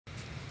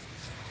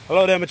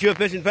Hello there, mature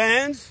fishing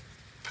fans.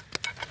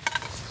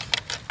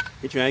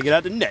 He trying to get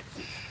out the net.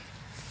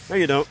 No,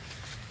 you don't.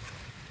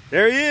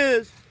 There he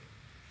is.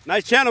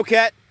 Nice channel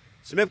cat.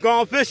 Smith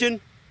gone fishing.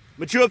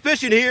 Mature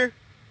fishing here.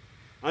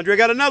 Andre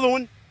got another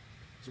one.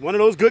 It's one of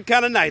those good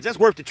kind of nights. That's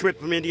worth the trip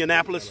from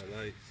Indianapolis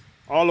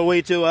all the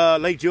way to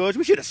Lake George.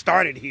 We should have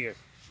started here.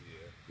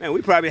 Yeah. Man,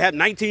 we probably had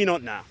 19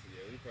 on now.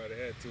 Yeah, we probably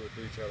had 2 or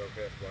 3 channel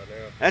cats by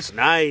now. That's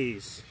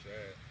nice.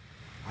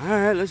 All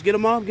right, let's get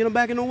them off, get them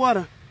back in the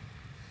water.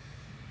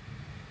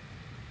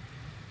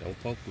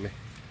 Don't poke me.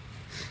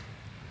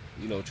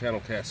 You know,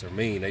 channel cats are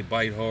mean. They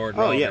bite hard.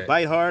 Oh, yeah,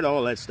 bite hard,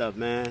 all that stuff,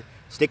 man.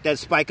 Stick that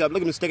spike up.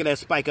 Look at him sticking that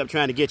spike up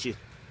trying to get you.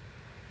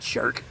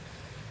 Jerk.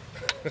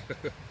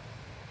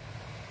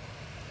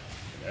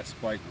 That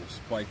spike will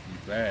spike you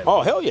bad.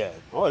 Oh, hell yeah.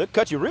 Oh, it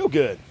cut you real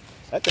good.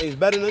 That thing's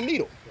better than a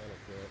needle.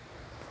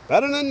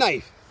 Better than a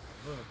knife.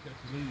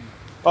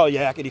 Oh,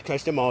 yeah, I could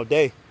catch them all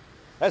day.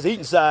 That's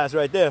eating size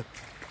right there.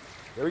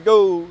 There he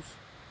goes.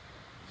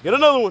 Let's get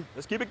another one.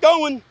 Let's keep it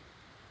going.